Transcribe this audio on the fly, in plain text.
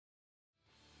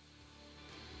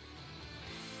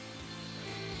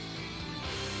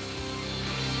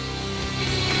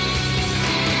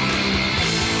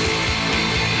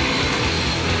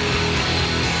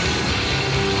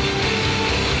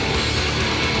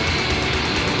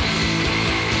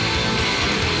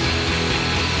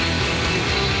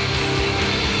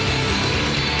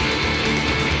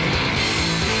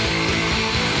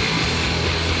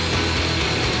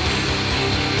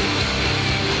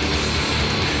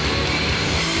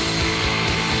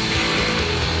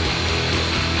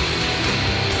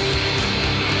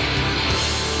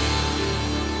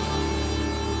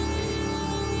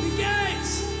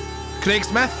Craig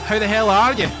Smith, how the hell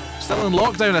are you? Still in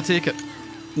lockdown, I take it.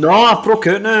 No, I've broke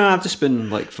out now. I've just been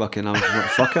like fucking. I'm like,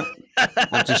 fuck it.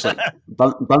 I'm just like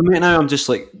done right now. I'm just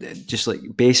like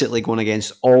basically going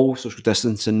against all social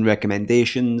distancing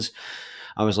recommendations.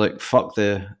 I was like, fuck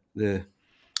the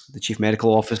chief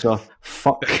medical officer.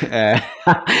 Fuck,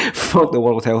 fuck the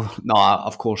World Health. No,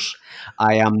 of course,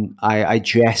 I am. I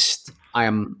jest. I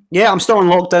am. Yeah, I'm still in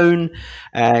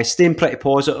lockdown. Staying pretty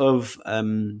positive.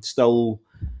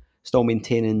 Still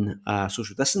maintaining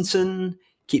social distancing.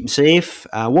 Keeping safe.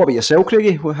 What about yourself,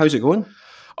 Craigie? How's it going?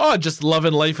 Oh, just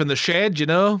loving life in the shed, you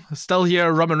know. Still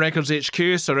here, Rum and Records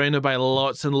HQ, surrounded by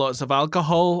lots and lots of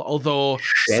alcohol. Although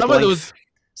some of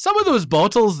those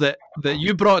bottles that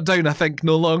you brought down, I think,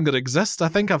 no longer exist. I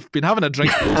think I've been having a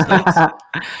drink those nights.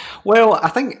 Well, I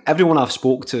think everyone I've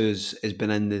spoke to has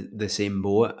been in the same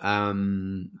boat,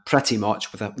 pretty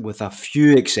much, with a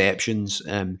few exceptions.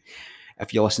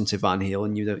 If you listen to Van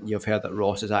Halen, you've heard that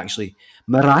Ross is actually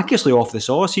miraculously off the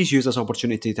sauce. He's used this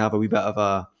opportunity to have a wee bit of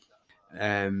a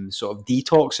sort of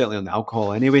detox, certainly on the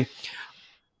alcohol anyway.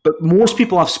 But most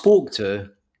people I've spoke to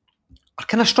are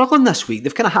kind of struggling this week.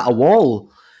 They've kind of hit a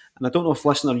wall. And I don't know if,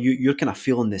 listener, you're kind of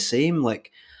feeling the same.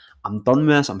 Like, I'm done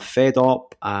with this. I'm fed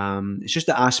up. It's just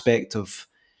the aspect of,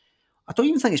 I don't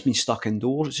even think it's been stuck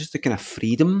indoors. It's just the kind of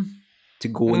freedom to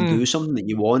go and do something that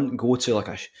you want. Go to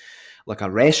like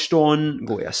a restaurant,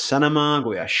 go to a cinema,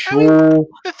 go to a show. I mean,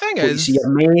 the thing is, see your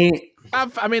mate.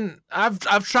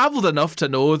 I've travelled enough to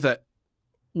know that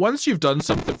once you've done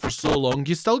something for so long,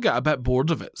 you still get a bit bored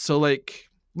of it. So like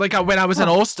when I was in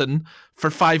Austin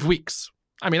for 5 weeks,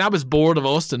 I mean, I was bored of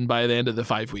Austin by the end of the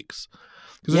 5 weeks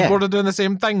because I was bored of doing the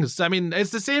same things. I mean,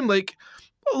 it's the same. Like,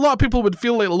 a lot of people would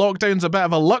feel like lockdown's a bit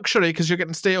of a luxury because you're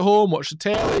getting to stay at home, watch the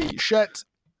telly, eat shit.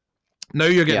 Now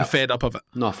you're getting fed up of it.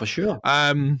 No, for sure.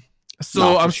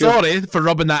 So I'm sorry for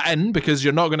rubbing that in because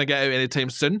you're not going to get out anytime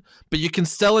soon, but you can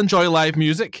still enjoy live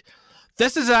music.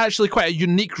 This is actually quite a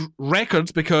unique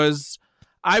record because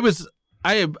I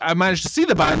managed to see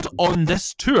the band on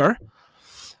this tour,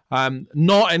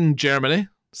 not in Germany.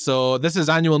 So this is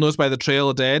Annual Nose by the Trail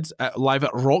of Dead live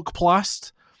at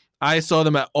Rockplast. I saw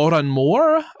them at Oran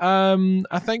Moor,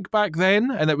 I think back then,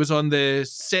 and it was on the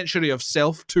Century of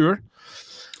Self tour.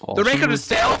 Awesome. The record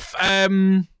itself,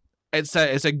 it's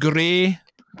a grey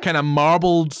kind of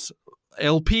marbled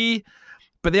LP,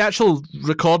 but the actual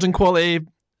recording quality,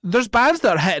 there's bands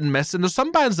that are hit and miss, and there's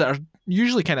some bands that are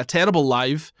usually kind of terrible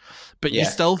live, but you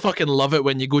still fucking love it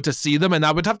when you go to see them. And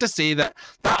I would have to say that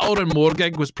Oran Moor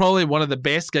gig was probably one of the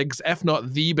best gigs, if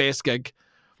not the best gig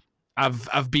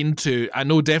I've been to. I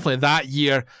know definitely that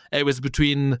year it was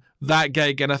between that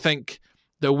gig and I think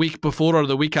the week before or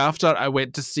the week after I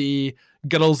went to see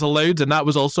Girls Aloud, and that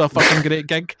was also a fucking great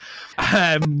gig.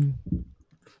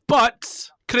 But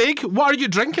Craig, what are you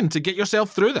drinking to get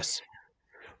yourself through this?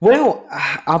 Well,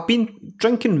 I've been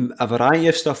drinking a variety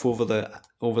of stuff over the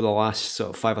last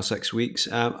sort of 5 or 6 weeks.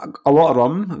 A lot of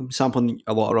rum. I'm sampling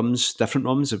a lot of rums, different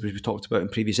rums, as we've talked about in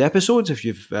previous episodes. If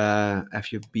you've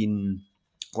been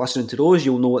listening to those,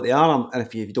 you'll know what they are, and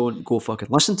if you don't, go fucking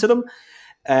listen to them.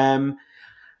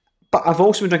 But I've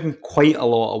also been drinking quite a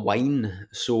lot of wine.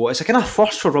 So it's a kind of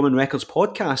first for Rum and Records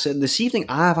podcast. And this evening,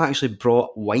 I've actually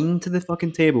brought wine to the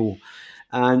fucking table.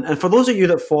 And for those of you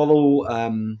that follow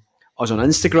us on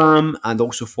Instagram and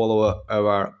also follow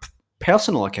our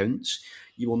personal accounts,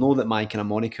 you will know that my kind of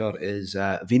moniker is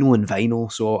Vino and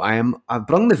Vinyl. So I've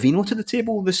brought the vino to the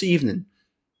table this evening.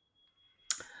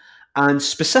 And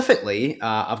specifically,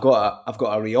 I've got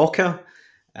a Rioja.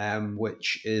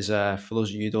 Which is, for those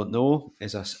of you who don't know,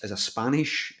 is a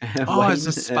Spanish wine. It's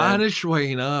a Spanish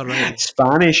wine, right.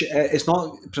 Spanish. It's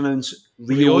not pronounced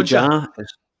Rioja.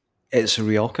 It's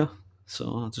Rioja.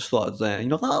 So I just thought,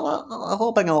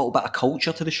 I'll bring a little bit of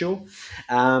culture to the show.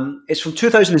 It's from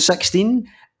 2016,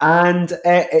 and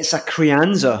it's a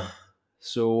Crianza.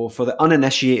 So for the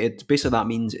uninitiated, basically that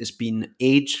means it's been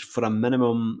aged for a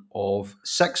minimum of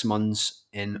 6 months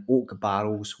in oak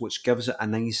barrels, which gives it a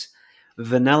nice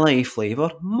vanilla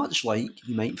flavour, much like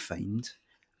you might find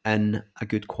in a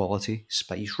good quality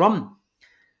spice rum.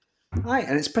 Right,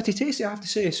 and it's pretty tasty, I have to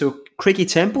say. So, Craigie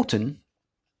Templeton,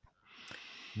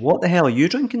 what the hell are you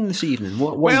drinking this evening?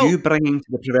 What are you bringing to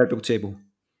the proverbial table?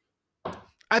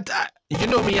 You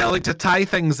know me, I like to tie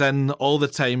things in all the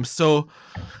time. So,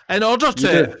 in order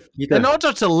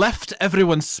to lift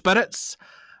everyone's spirits,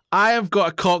 I have got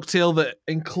a cocktail that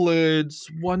includes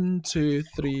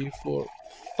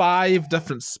 5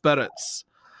 different spirits.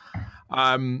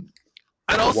 And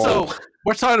also,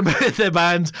 we're talking about the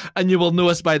band, and you will know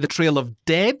us by the Trail of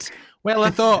Dead. Well,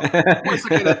 I thought, what's a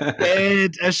kind of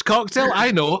dead-ish cocktail?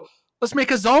 I know. Let's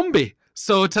make a zombie.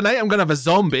 So tonight I'm going to have a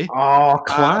zombie. Oh,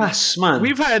 class, man.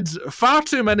 We've had far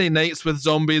too many nights with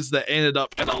zombies that ended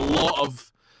up in a lot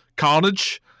of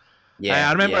carnage. Yeah,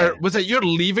 I remember, was it your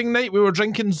leaving night? We were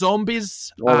drinking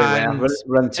zombies and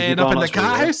ended up in the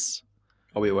cat house.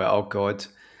 Oh, we were. Oh, God.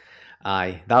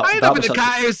 Aye. I ended up in the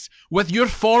cat house with your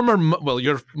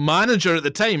your manager at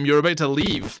the time. You were about to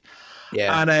leave.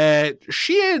 Yeah. And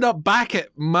she ended up back at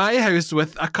my house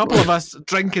with a couple of us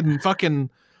drinking fucking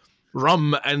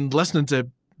rum and listening to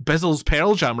Bizzle's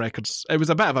Pearl Jam records. It was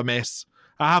a bit of a mess,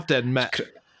 I have to admit.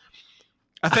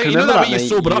 I think, you know that way you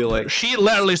sobered up? Like... She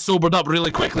literally sobered up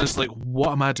really quickly. It's like,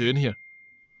 what am I doing here?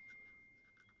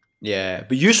 Yeah,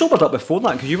 but you sobered up before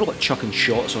that because you were like chucking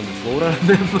shots on the floor, I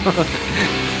remember.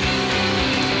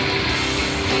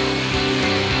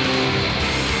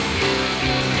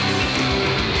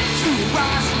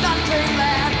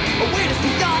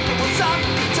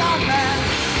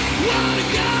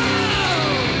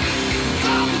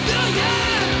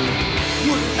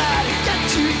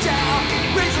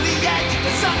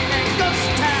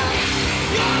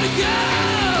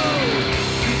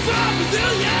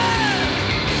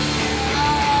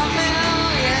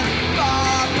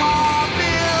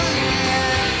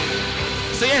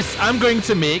 So yes, I'm going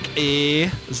to make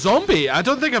a zombie. I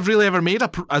don't think I've really ever made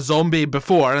a zombie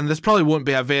before, and this probably won't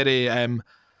be a very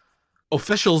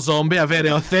official zombie, a very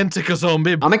authentic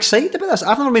zombie. I'm excited about this.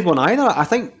 I've never made one either. I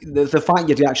think the fact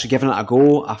you're actually giving it a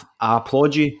go, I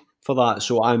applaud you for that.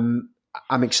 So I'm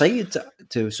excited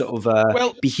to sort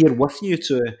of be here with you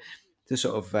to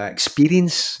sort of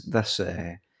experience this.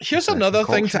 Here's another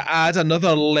thing to add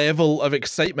another level of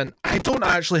excitement. I don't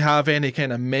actually have any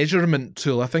kind of measurement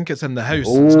tool. I think it's in the house.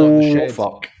 It's not in the shed.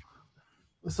 Fuck.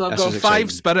 So I've got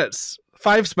 5 spirits.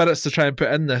 5 spirits to try and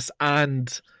put in this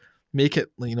and make it,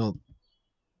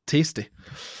 tasty.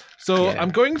 So I'm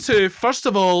going to, first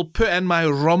of all, put in my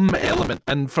rum element.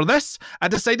 And for this, I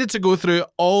decided to go through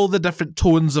all the different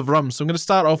tones of rum. So I'm going to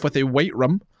start off with a white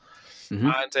rum. Mm-hmm.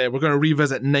 And we're going to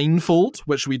revisit Ninefold,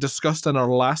 which we discussed in our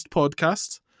last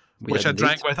podcast. Which I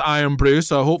drank with Iron Brew,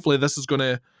 so hopefully this is going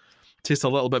to taste a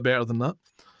little bit better than that.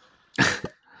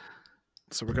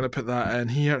 So we're going to put that in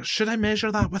here. Should I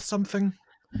measure that with something?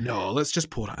 No, let's just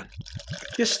pour it in.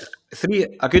 Just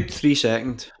a good 3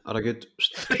 seconds, or a good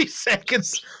 3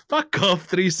 seconds. Fuck off,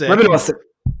 3 seconds.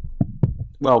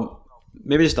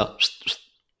 Maybe just a.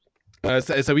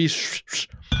 It's a wee.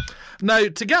 Now,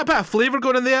 to get a bit of flavour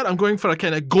going in there, I'm going for a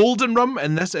kind of golden rum,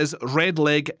 and this is Red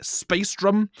Leg Spiced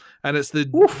Rum, and it's the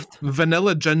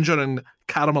vanilla, ginger, and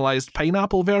caramelised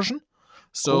pineapple version.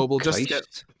 So we'll just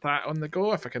get that on the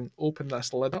go. If I can open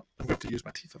this lid up. I'm going to use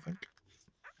my teeth, I think.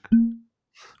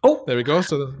 Oh! There we go.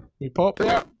 So we pop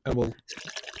there, and we'll...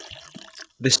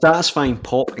 The satisfying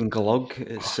pop and glug.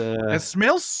 It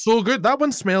smells so good. That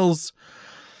one smells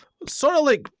sort of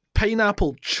like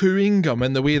pineapple chewing gum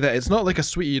in the way that it's not like a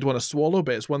sweet you'd want to swallow,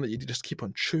 but it's one that you just keep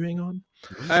on chewing on.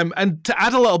 And to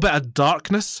add a little bit of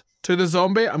darkness to the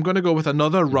zombie, I'm going to go with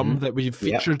another rum that we've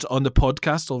featured on the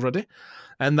podcast already.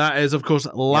 And that is, of course,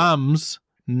 Lamb's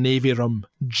Navy Rum.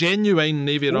 Genuine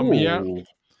Navy Rum here.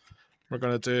 We're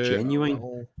going to do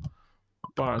genuine.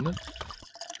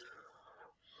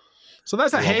 So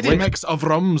that's a heady mix of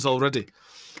rums already.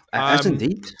 It is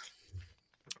indeed.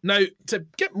 Now, to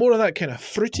get more of that kind of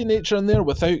fruity nature in there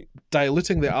without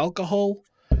diluting the alcohol,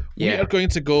 we are going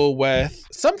to go with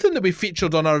something that we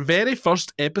featured on our very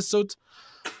first episode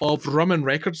of Rum and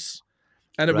Records.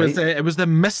 And it was the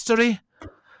mystery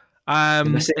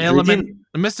element,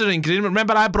 the mystery ingredient.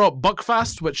 Remember, I brought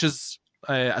Buckfast, which is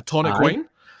a tonic wine,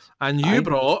 and you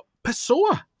brought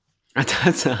Pessoa.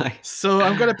 So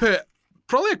I'm going to put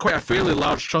probably quite a fairly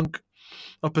large chunk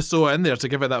of Pessoa in there to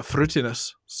give it that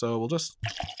fruitiness. So we'll just...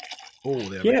 Oh,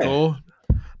 there we go.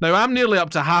 Now, I'm nearly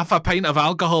up to half a pint of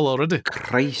alcohol already.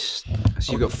 Christ.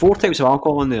 So you've got 4 types of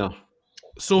alcohol in there.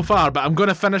 So far, but I'm going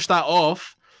to finish that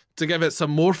off to give it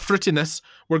some more fruitiness.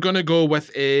 We're going to go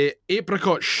with a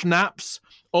apricot schnapps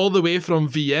all the way from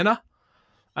Vienna.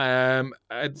 I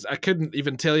couldn't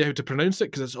even tell you how to pronounce it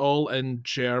because it's all in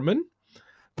German.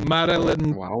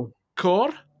 Marilyn Kor.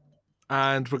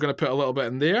 And we're going to put a little bit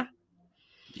in there.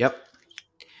 Yep.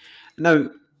 Now,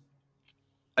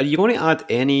 are you going to add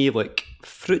any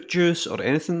fruit juice or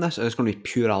anything in this, or is it going to be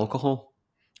pure alcohol?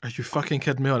 Are you fucking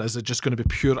kidding me on? Is it just going to be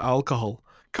pure alcohol?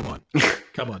 Come on.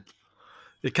 Come on.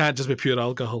 It can't just be pure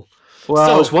alcohol.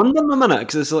 Well, I was wondering a minute,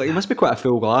 because it must be quite a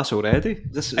full glass already.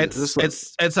 It's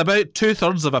about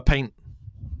 2/3 of a pint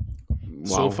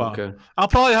so far. Okay. I'll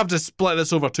probably have to split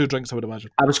this over 2 drinks, I would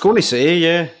imagine. I was going to say,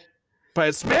 yeah. But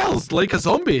it smells like a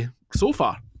zombie so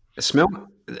far. It smells...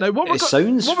 Now, what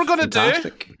we're going to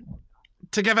do,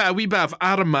 to give it a wee bit of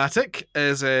aromatic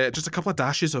is just a couple of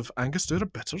dashes of Angostura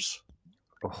bitters.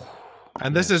 Oh,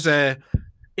 and this is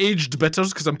aged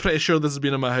bitters, because I'm pretty sure this has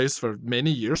been in my house for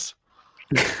many years.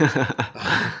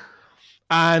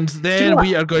 And then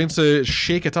we are going to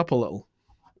shake it up a little.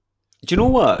 Do you know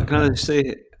what? Can I just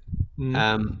say,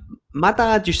 my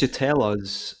dad used to tell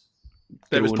us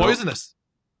that it was poisonous.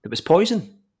 It was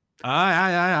poison.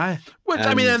 Aye. Which,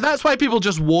 I mean, and that's why people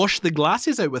just wash the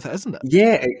glasses out with it, isn't it?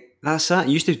 Yeah, that's that.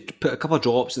 You used to put a couple of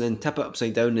drops and then tip it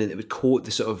upside down, and it would coat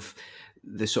the sort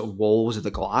of walls of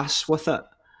the glass with it.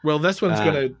 Well, this one's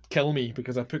going to kill me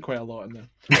because I put quite a lot in there.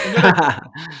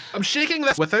 I'm shaking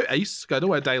this without ice. I don't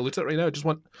want to dilute it right now. I just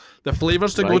want the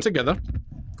flavours to go together.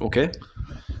 Okay.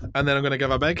 And then I'm going to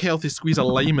give a big healthy squeeze of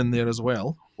lime in there as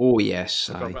well. Oh, yes.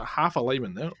 I've got about half a lime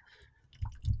in there.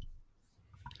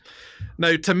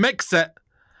 Now, to mix it,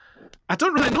 I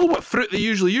don't really know what fruit they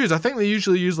usually use. I think they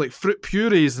usually use like fruit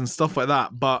purees and stuff like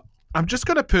that. But I'm just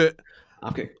going to put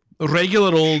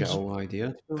regular old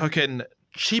fucking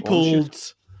cheap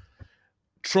old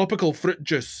tropical fruit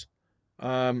juice.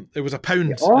 It was £1 in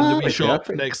the wee shop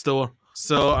next door.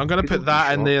 So I'm going to put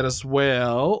that in there as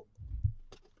well.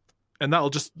 And I'll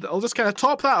just kind of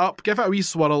top that up, give it a wee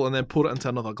swirl, and then pour it into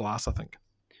another glass, I think.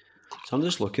 So I'm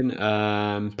just looking.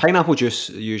 Pineapple juice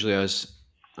usually has.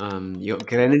 You got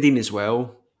grenadine as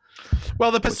well.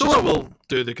 Well, the Passoa will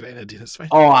do the grenadine. It's fine.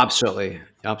 Oh, absolutely.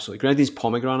 Grenadine's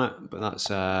pomegranate, but that's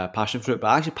passion fruit.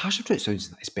 But actually, passion fruit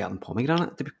sounds it's better than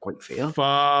pomegranate, to be quite fair.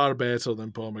 Far better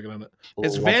than pomegranate.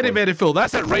 It's very, very full.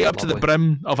 That's it right up to the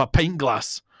brim of a pint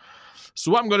glass.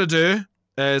 So what I'm going to do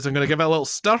is I'm going to give it a little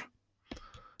stir.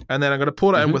 And then I'm going to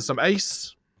pour it in with some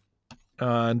ice.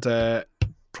 And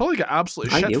probably get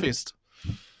absolutely shit-faced.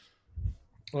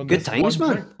 Good times,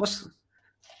 man.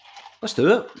 Let's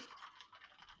do it.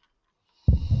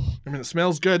 I mean, it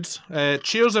smells good.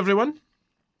 Cheers, everyone.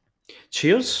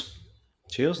 Cheers.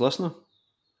 Cheers, listener.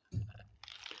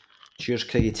 Cheers,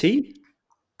 Craigie T.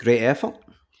 Great effort.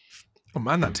 Oh,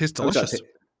 man, that tastes delicious.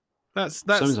 That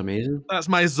sounds amazing. That's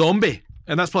my zombie.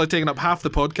 And that's probably taken up half the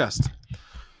podcast.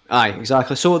 Aye,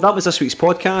 exactly. So that was this week's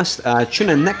podcast. Tune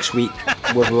in next week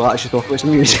where we'll actually talk about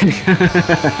some music.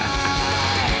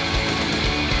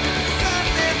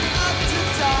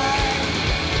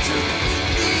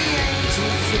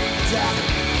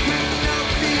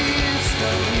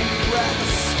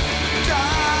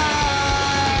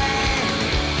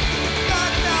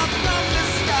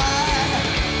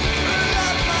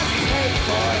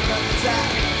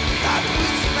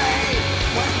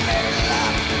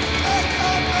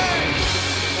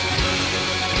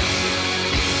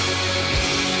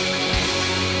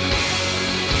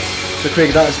 So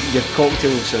Craig, your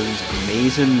cocktail sounds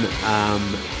amazing.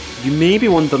 You may be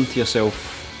wondering to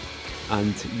yourself,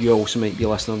 and you also might be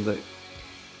listening, that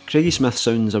Craigie Smith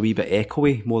sounds a wee bit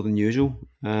echoey more than usual.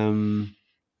 Now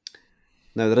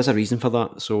there is a reason for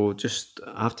that. So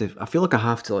I feel like I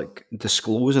have to like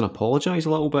disclose and apologise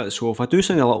a little bit. So if I do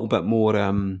sound a little bit more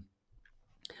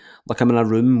like I'm in a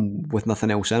room with nothing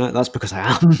else in it, that's because I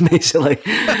am basically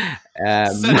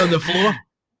sitting on the floor.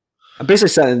 I'm basically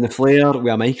sitting in the flare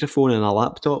with a microphone and a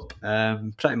laptop,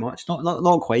 pretty much.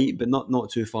 Not quite, but not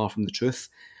too far from the truth.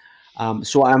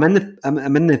 So I'm in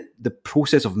the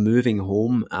process of moving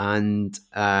home, and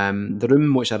the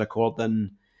room which I record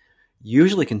in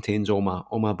usually contains all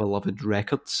my beloved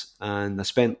records. And I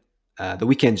spent the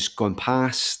weekend just going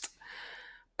past,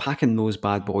 packing those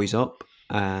bad boys up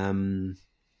into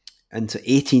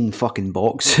 18 fucking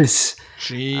boxes.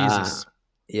 Jesus.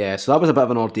 Yeah, so that was a bit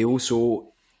of an ordeal. So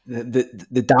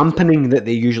the dampening that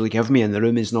they usually give me in the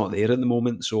room is not there at the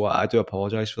moment, so I do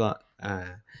apologise for that.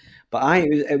 But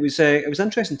it was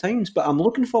interesting times. But I'm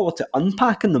looking forward to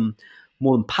unpacking them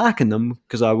more than packing them,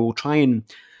 because I will try and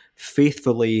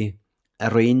faithfully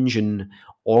arrange and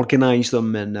organise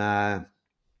them and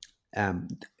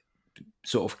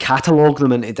sort of catalogue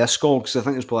them into Discogs. I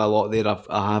think there's probably a lot there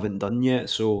I haven't done yet,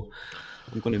 so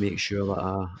I'm going to make sure that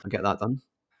I get that done.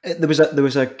 There was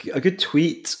a good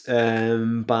tweet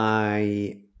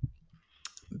by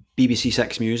BBC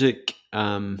Six Music.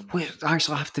 Actually,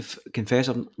 I have to confess,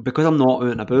 because I'm not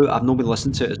out and about, I've not been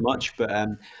listening to it as much. But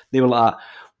they were like,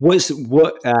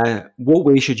 "What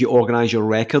way should you organise your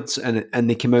records?" And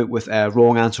they came out with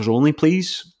 "wrong answers only,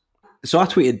 please." So I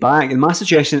tweeted back, and my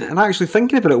suggestion, and actually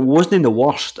thinking about it, wasn't in the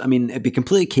worst. I mean, it'd be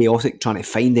completely chaotic trying to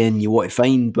find anything you want to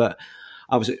find, but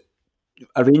I was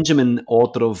arrange them in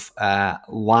order of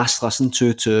last listened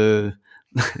to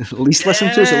least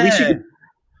listened to. So at least you could.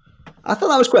 I thought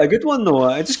that was quite a good one, though.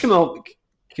 It just came out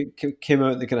the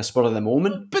kind of spur of the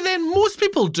moment. But then most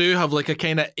people do have like a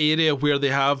kind of area where they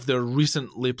have their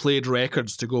recently played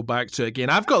records to go back to again.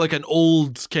 I've got like an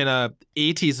old kind of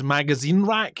 80s magazine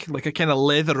rack, like a kind of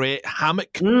leatherette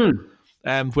hammock,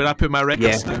 where I put my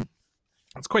records down.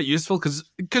 It's quite useful because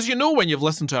when you've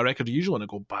listened to a record, you usually want to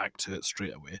go back to it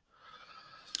straight away.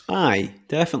 Aye,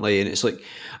 definitely. And it's like,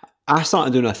 I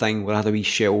started doing a thing where I had a wee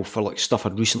shelf for like stuff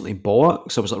I'd recently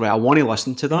bought. So I was like, right, I want to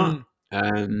listen to that.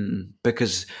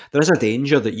 Because there is a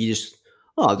danger that you just,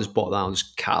 I just bought that, I'll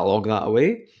just catalogue that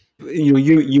away. You know,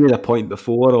 you made a point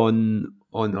before on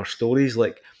our stories,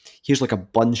 like, here's like a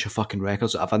bunch of fucking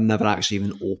records that I've never actually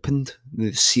even opened.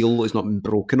 The seal has not been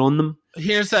broken on them.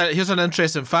 Here's an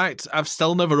interesting fact. I've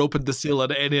still never opened the seal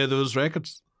on any of those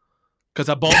records because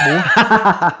I bought more.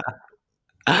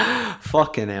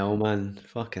 Fucking hell, man.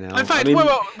 Fucking hell. In fact,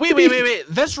 wait.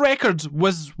 This record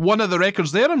was one of the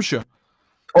records there, I'm sure.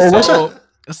 Oh, was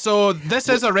it? So this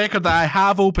is a record that I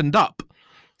have opened up.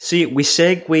 See, we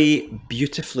segue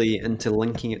beautifully into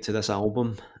linking it to this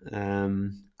album.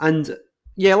 And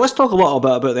yeah, let's talk a little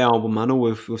bit about the album. I know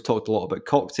we've talked a lot about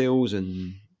Cocktails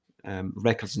and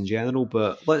records in general,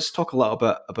 but let's talk a little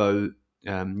bit about,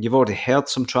 you've already heard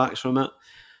some tracks from it.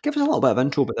 Give us a little bit of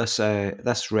intro about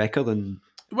this record. And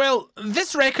well,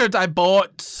 this record I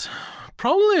bought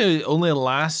probably only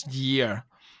last year,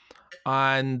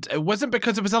 and it wasn't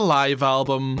because it was a live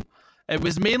album. It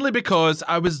was mainly because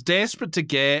I was desperate to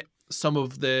get some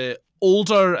of the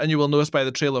older, and you will notice by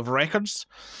the trail of records,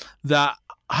 that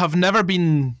I've never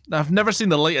seen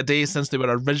the light of day since they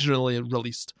were originally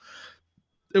released.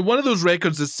 And one of those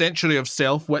records is Century of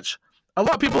Self, which a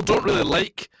lot of people don't really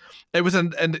like. It was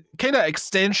an kind of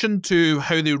extension to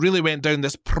how they really went down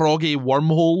this proggy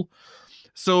wormhole.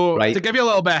 So to give you a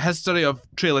little bit of history of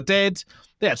Trail of Dead,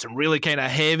 they had some really kind of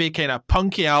heavy, kind of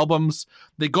punky albums.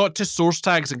 They got to Source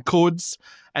Tags and Codes,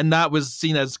 and that was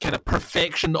seen as kind of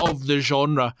perfection of the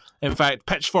genre. In fact,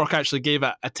 Pitchfork actually gave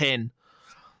it a 10.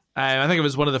 I think it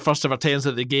was one of the first ever 10s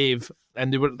that they gave,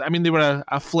 and they were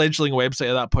a fledgling website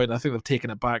at that point. I think they've taken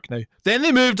it back now. Then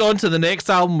they moved on to the next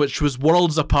album, which was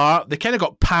Worlds Apart. They kind of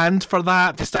got panned for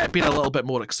that. They started being a little bit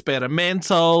more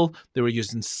experimental. They were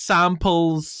using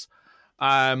samples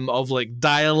of like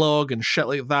dialogue and shit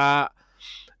like that.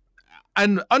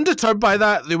 And undeterred by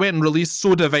that, they went and released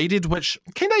So Divided, which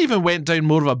kind of even went down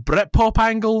more of a Britpop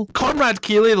angle. Conrad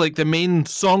Keeley, like the main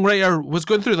songwriter, was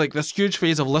going through like this huge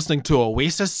phase of listening to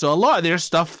Oasis, so a lot of their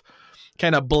stuff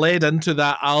kind of bled into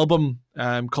that album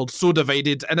called So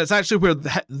Divided, and it's actually where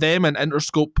them and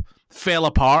Interscope fell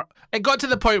apart. It got to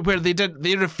the point where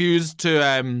they refused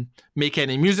to make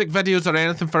any music videos or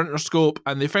anything for Interscope,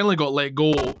 and they finally got let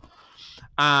go.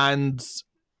 And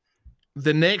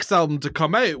the next album to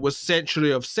come out was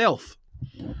Century of Self,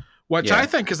 which I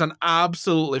think is an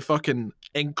absolutely fucking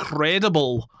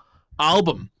incredible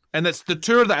album. And it's the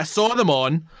tour that I saw them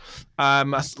on.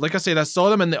 Like I said, I saw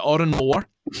them in the Oran Mor.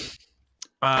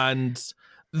 And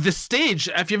the stage,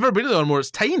 if you've ever been to the Oran Mor,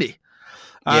 it's tiny.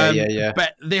 Yeah.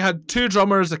 But they had 2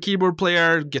 drummers, a keyboard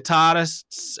player,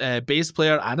 guitarists, bass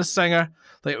player, and a singer.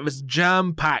 Like, it was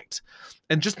jam-packed.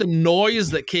 And just the noise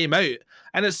that came out.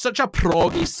 And it's such a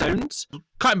proggy sound.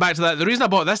 Cutting back to that, the reason I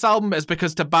bought this album is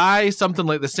because to buy something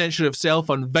like The Century of Self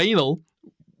on vinyl,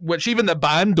 which even the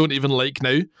band don't even like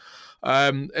now,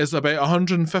 is about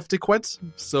 150 quid.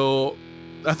 So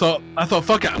I thought,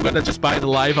 fuck it, I'm going to just buy the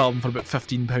live album for about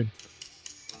 £15.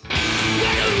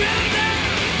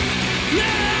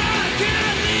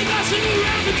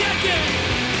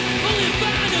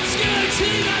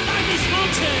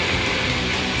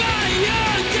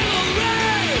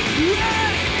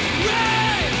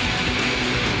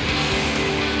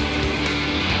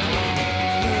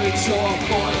 Your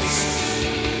voice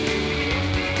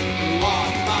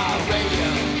on my radio,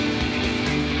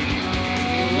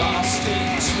 lost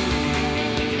into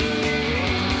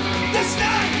this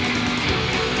night.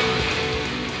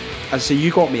 I'd say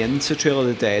you got me into Trail of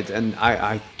the Dead, and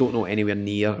I don't know anywhere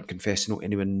near, I confess to know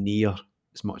anywhere near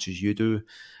as much as you do.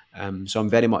 So I'm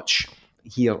very much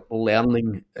here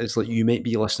learning, as like you might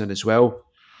be listening as well.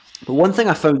 But one thing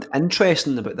I found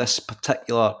interesting about this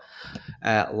particular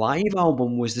live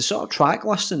album was the sort of track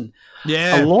listing.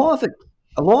 Yeah, a lot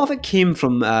of it came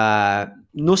from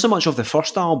not so much of the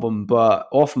first album, but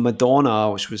off Madonna,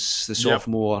 which was the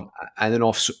sophomore, and then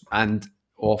off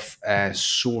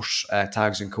Source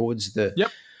Tags and Codes,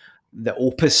 the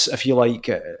opus, if you like,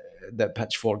 that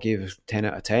Pitchfork gave 10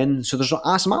 out of 10. So there's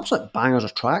some absolute bangers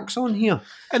of tracks on here.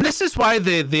 And this is why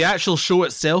the actual show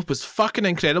itself was fucking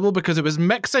incredible, because it was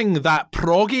mixing that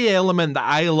proggy element that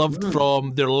I loved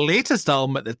from their latest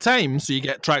album at the time. So you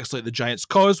get tracks like The Giant's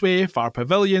Causeway, Far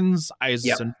Pavilions,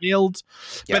 Isis Unveiled.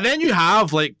 But then you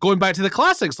have, like, going back to the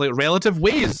classics, like Relative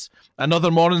Ways,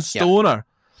 Another Morning Stoner.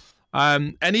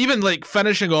 And even, like,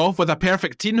 finishing off with A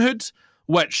Perfect Teenhood,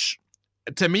 which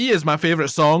to me is my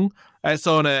favourite song. It's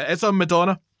on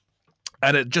Madonna.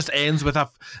 And it just ends with a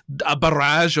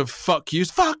barrage of fuck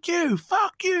yous. Fuck you,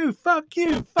 fuck you, fuck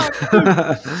you, fuck you.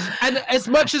 And as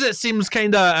much as it seems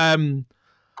kind of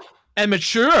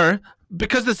immature,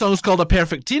 because the song's called A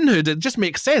Perfect Teenhood, it just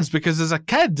makes sense, because as a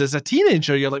kid, as a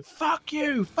teenager, you're like, fuck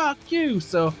you, fuck you.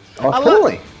 So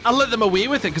I let them away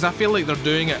with it, because I feel like they're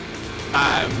doing it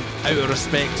out of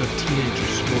respect of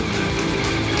teenagers.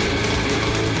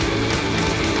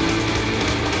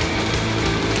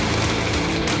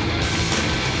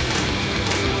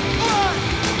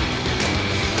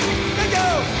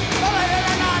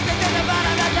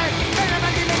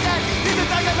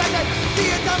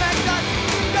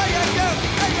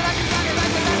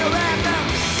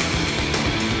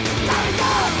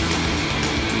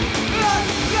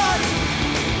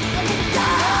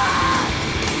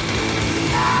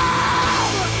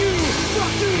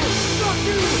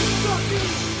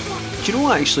 Do you know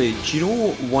what, actually? Do you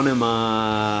know one of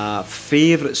my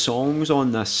favourite songs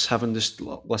on this, having just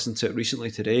listened to it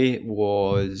recently today,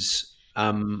 was,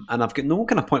 and I've got no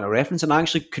kind of point of reference, and I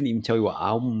actually couldn't even tell you what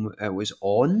album it was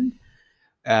on.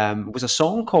 It was a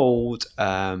song called,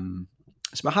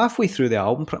 it's about halfway through the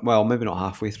album, well, maybe not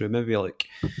halfway through, maybe like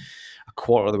a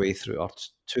quarter of the way through, or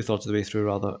 2/3 of the way through,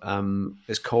 rather.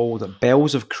 It's called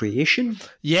Bells of Creation.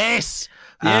 Yes,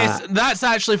 that's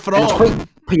actually from... And it's quite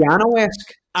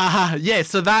piano-esque. Yeah,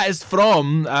 so that is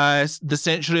from The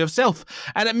Century of Self.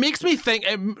 And it makes me think,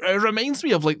 it reminds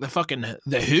me of like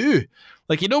The Who.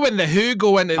 Like, you know when The Who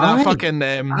go into that fucking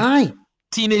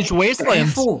Teenage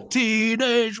Wasteland.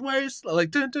 Teenage Wasteland.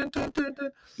 Like, dun, dun, dun, dun,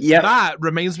 dun. Yeah. That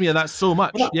reminds me of that so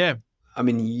much. Yeah. I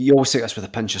mean, you always take this with a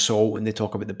pinch of salt when they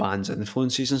talk about the band's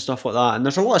influences and stuff like that. And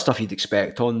there's a lot of stuff you'd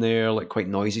expect on there, like quite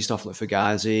noisy stuff like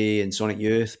Fugazi and Sonic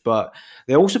Youth. But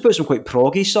they also put some quite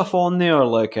proggy stuff on there,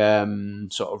 like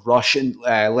sort of Rush and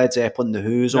Led Zeppelin, The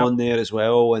Who's on there as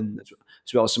well. And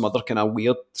as well as some other kind of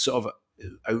weird sort of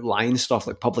outline stuff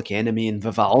like Public Enemy and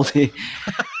Vivaldi.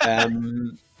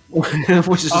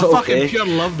 Which is fucking pure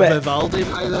love Vivaldi,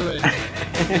 by the way.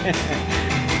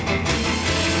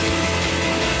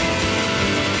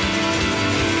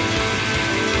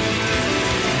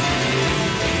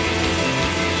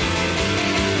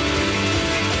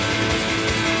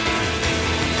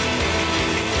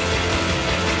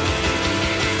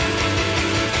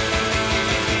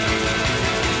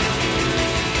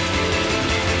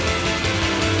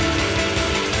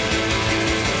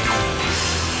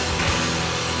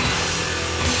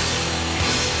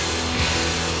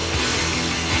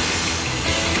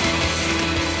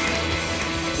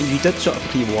 You did sort of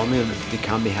pre-warn me that they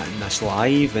can be hitting this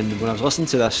live, and when I was listening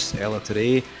to this earlier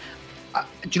today,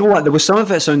 do you know what? There was some of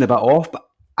it sounded a bit off, but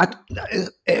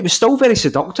it was still very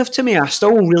seductive to me. I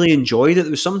still really enjoyed it.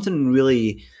 There was something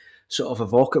really sort of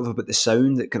evocative about the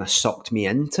sound that kind of sucked me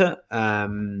into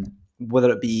it,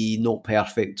 whether it be note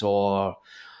perfect or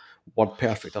word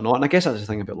perfect or not. And I guess that's the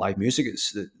thing about live music,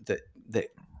 it's that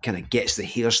kind of gets the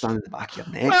hair standing in the back of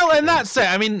your neck. Well, and that's it.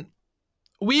 I mean,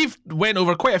 we've went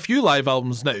over quite a few live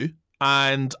albums now,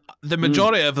 and the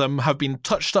majority of them have been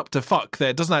touched up to fuck that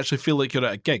it doesn't actually feel like you're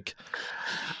at a gig.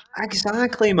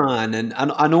 Exactly, man. And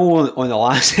I know on the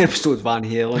last episode, Van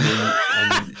Halen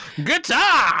and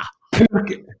guitar!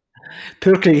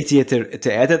 Poor creative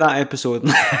to edit that episode.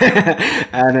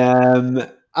 And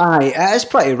it is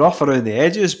pretty rough around the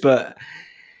edges, but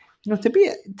you know, to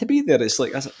be there, it's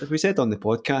like, as we said on the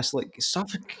podcast, like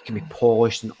stuff can be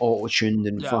polished and auto-tuned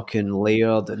and fucking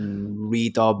layered and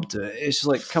redubbed. It's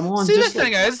like, come on. See, the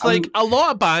thing is, like, a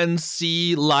lot of bands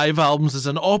see live albums as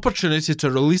an opportunity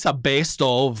to release a best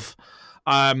of,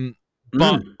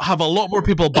 but have a lot more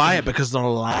people buy it because they're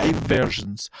live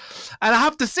versions. And I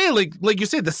have to say, like you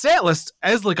said, the set list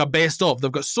is like a best of.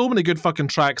 They've got so many good fucking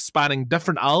tracks spanning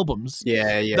different albums.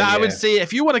 That I would say,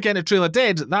 if you want to get into Trail of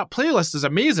Dead, that playlist is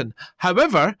amazing.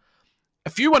 However,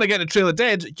 if you want to get into Trail of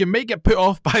Dead, you might get put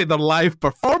off by their live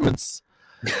performance.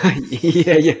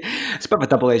 yeah. It's a bit of a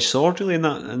double-edged sword, really, in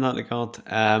that regard.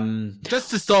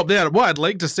 Just to stop there, what I'd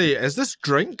like to say is this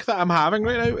drink that I'm having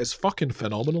right now is fucking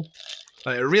phenomenal.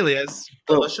 Like, it really is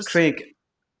delicious. Well, Craig,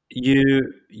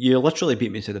 you literally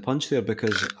beat me to the punch there,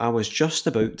 because I was just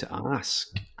about to ask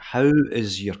how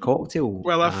is your cocktail?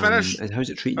 Well, I finished. And how's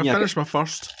it treating I you? finished my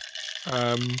first,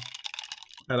 and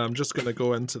I'm just going to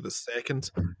go into the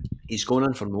second. He's going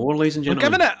in for more, ladies and I'm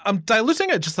gentlemen. I'm diluting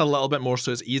it just a little bit more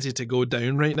so it's easy to go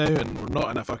down right now, and we're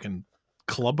not in a fucking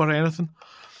club or anything.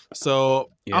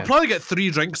 So Yeah. I'll probably get 3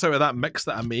 drinks out of that mix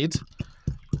that I made.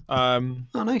 Oh,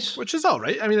 nice. Which is all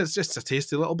right. I mean, it's just a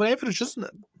tasty little beverage, isn't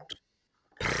it?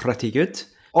 Pretty good.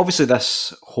 Obviously,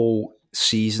 this whole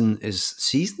season is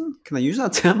season. Can I use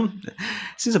that term?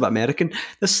 Seems a bit American.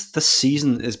 This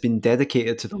season has been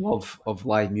dedicated to the love of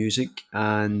live music,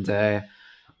 and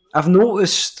I've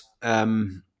noticed.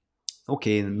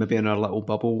 Okay, maybe in our little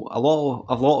bubble, a lot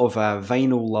of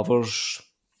vinyl lovers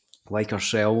like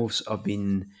ourselves have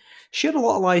been sharing a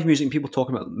lot of live music. And people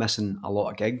talking about missing a lot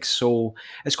of gigs. So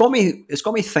it's got me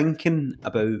thinking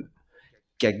about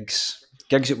gigs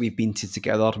that we've been to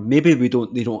together. Maybe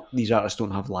these artists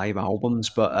don't have live albums,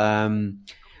 but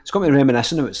it's got me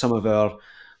reminiscing about some of our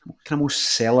kind of most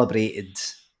celebrated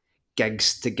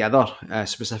gigs together,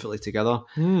 specifically together.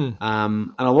 And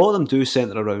a lot of them do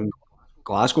centre around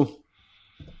Glasgow.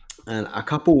 And a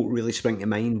couple really spring to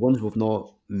mind, ones we've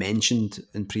not mentioned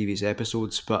in previous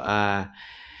episodes, but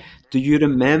do you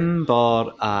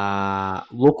remember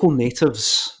Local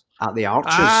Natives at the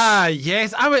Arches? Ah,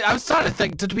 yes. I was starting to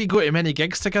think, did we go to many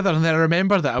gigs together? And then I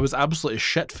remember that I was absolutely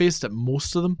shit-faced at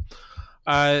most of them.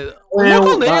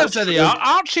 Local Natives at the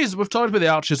Arches. We've talked about the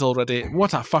Arches already.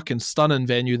 What a fucking stunning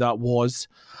venue that was.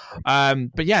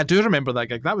 But yeah, I do remember that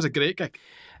gig. That was a great gig.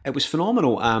 It was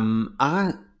phenomenal.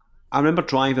 I remember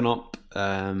driving up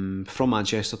from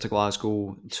Manchester to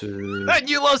Glasgow to... And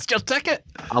you lost your ticket.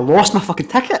 I lost my fucking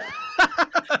ticket.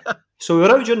 So we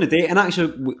were out during the day, and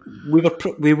actually we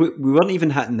weren't even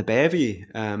hitting the bevy.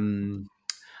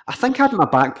 I think I had in my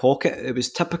back pocket, it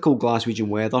was typical Glaswegian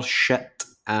weather shit,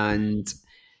 and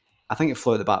I think it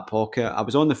flew out the back pocket. I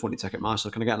was on the phone to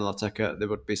Ticketmaster, can I get another ticket? They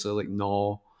were basically like,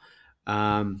 no.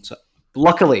 So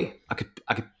luckily, I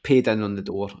could pay down on the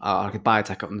door. I could buy a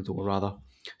ticket on the door rather.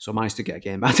 So I managed to get a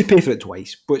game. I had to pay for it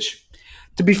twice, which,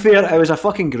 to be fair, it was a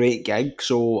fucking great gig.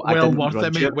 So I didn't worth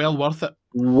it, mate. Well worth it.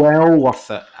 Well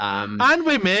worth it. And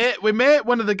we met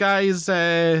one of the guys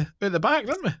at the back,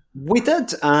 didn't we? We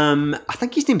did. I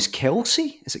think his name's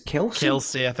Kelsey. Is it Kelsey?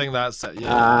 Kelsey, I think that's it.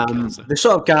 Yeah. The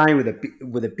sort of guy with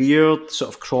a beard,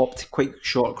 sort of cropped, quite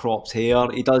short cropped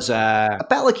hair. He does a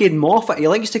bit like Aidan Moffat. He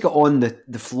likes to get on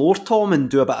the floor tom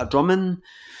and do a bit of drumming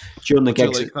during the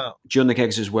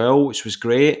gigs as well, which was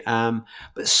great.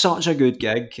 But such a good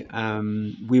gig.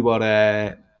 We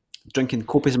were drinking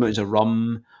copious amounts of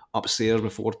rum upstairs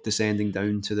before descending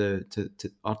down to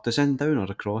descending down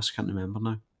or across. Can't remember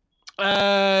now.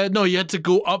 No, you had to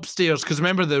go upstairs because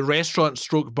remember the restaurant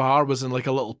stroke bar was in like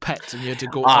a little pit, and you had to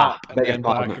go up and then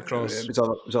back across. It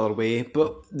was other way.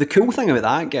 But the cool thing about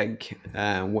that gig,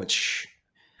 which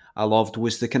I loved,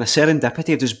 was the kind of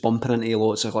serendipity of just bumping into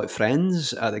lots of like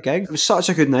friends at the gig. It was such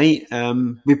a good night.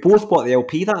 We both bought the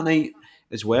LP that night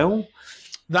as well.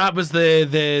 That was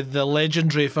the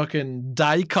legendary fucking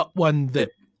die cut one that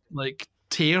like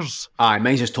tears. Aye,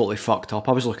 mine's just totally fucked up.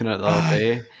 I was looking at it the other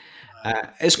day.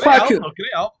 It's quite a cool,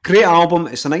 great album.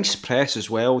 It's a nice press as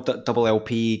well. Double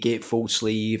LP, gatefold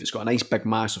sleeve. It's got a nice big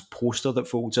massive poster that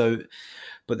folds out.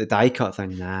 But the die cut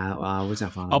thing, nah, I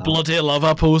wasn't a fan of that. I bloody love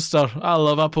a poster. I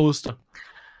love a poster.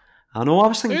 I know. I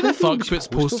was thinking, who the fuck puts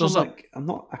posters up?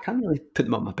 I can't really put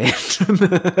them up in my bedroom.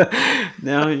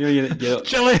 No, you're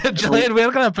Gillian,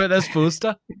 we're gonna put this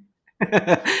poster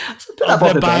of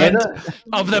the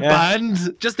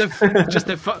band. Just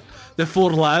the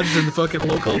 4 lads and the fucking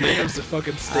Local Natives that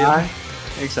fucking stay. Aye,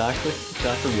 exactly.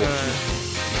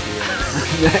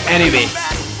 Anyway.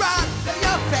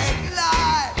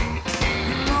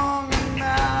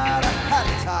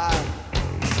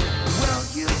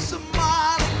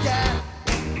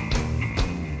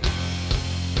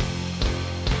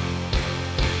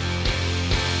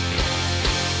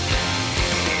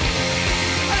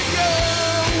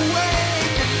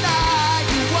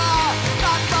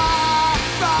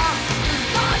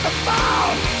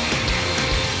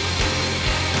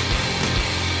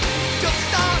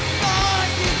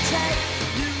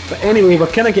 But anyway, we're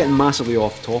kind of getting massively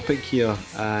off topic here.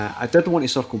 I did want to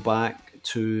circle back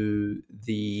to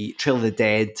the Trail of the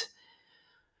Dead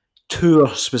tour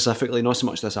specifically, not so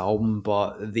much this album,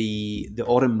 but the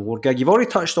Oran Mor gig. You've already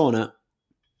touched on it,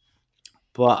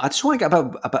 but I just want to get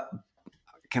a bit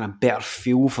kind of better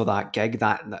feel for that gig,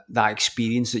 that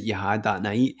experience that you had that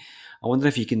night. I wonder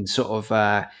if you can sort of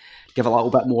give a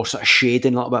little bit more sort of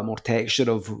shading, a little bit more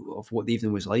texture of what the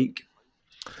evening was like.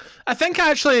 I think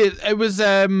actually it was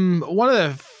one of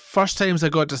the first times I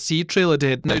got to see Trail of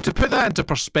Dead. Now, to put that into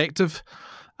perspective,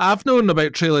 I've known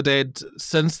about Trail of Dead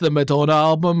since the Madonna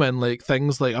album and like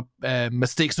things like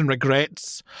Mistakes and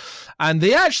Regrets, and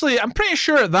they actually, I'm pretty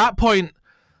sure at that point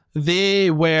they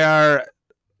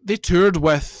toured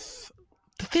with.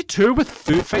 Did they tour with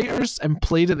Foo Fighters and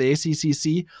played at the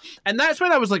ACCC? And that's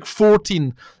when I was like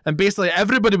 14, and basically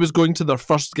everybody was going to their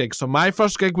first gig. So my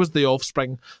first gig was The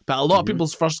Offspring, but a lot of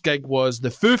people's first gig was the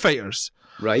Foo Fighters.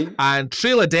 Right. And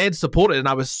Trail of Dead supported, and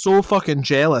I was so fucking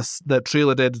jealous that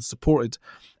Trail of Dead had supported.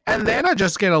 And then I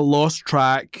just kind of lost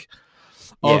track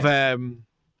of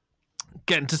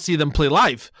getting to see them play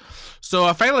live. So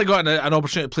I finally got an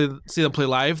opportunity to see them play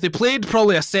live. They played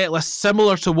probably a set list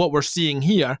similar to what we're seeing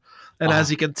here. And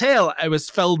as you can tell, it was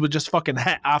filled with just fucking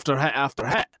hit after hit after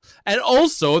hit. And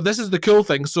also, this is the cool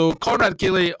thing. So Conrad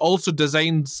Cayley also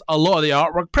designs a lot of the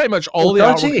artwork. Pretty much all the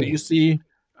artwork that you see.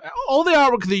 All the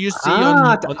artwork that you see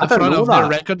on the front of their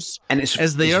records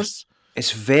is theirs.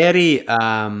 It's very...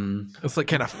 it's like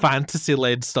kind of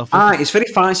fantasy-led stuff. It's very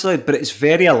fantasy-led, but it's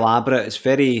very elaborate. It's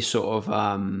very sort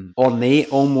of ornate,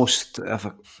 almost.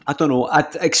 I don't know.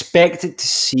 I'd expected to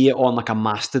see it on like a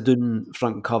Mastodon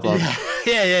front cover.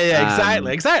 Yeah.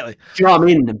 Exactly. Do you know what I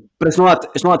mean? But it's not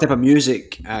a type of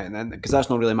music, because that's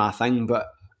not really my thing.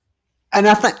 And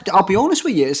I think, I'll be honest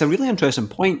with you, it's a really interesting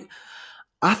point.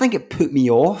 I think it put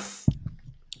me off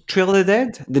Trail of the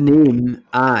Dead, the name,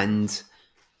 and...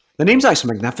 The name's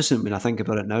actually magnificent when I think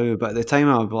about it now, but at the time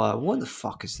I was like, what the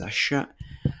fuck is this shit?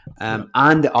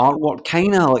 And the artwork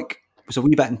kind of like was a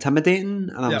wee bit intimidating,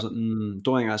 and I was like,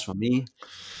 don't think that's for me.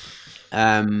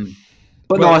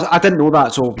 But no, I didn't know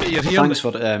that, so thanks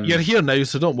for... you're here now,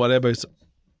 so don't worry about it.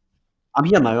 I'm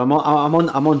here now, I'm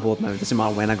on board now. It doesn't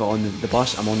matter when I got on the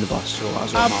bus, I'm on the bus, so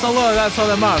that's all absolutely, that's all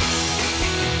that matters.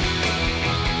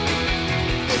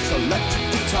 It's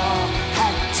electric guitar,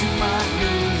 hat to my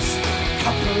knees,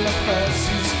 couple of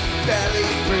verses, barely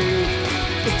breathe.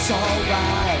 It's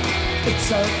alright,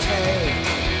 it's okay,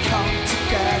 come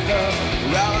together,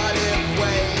 reality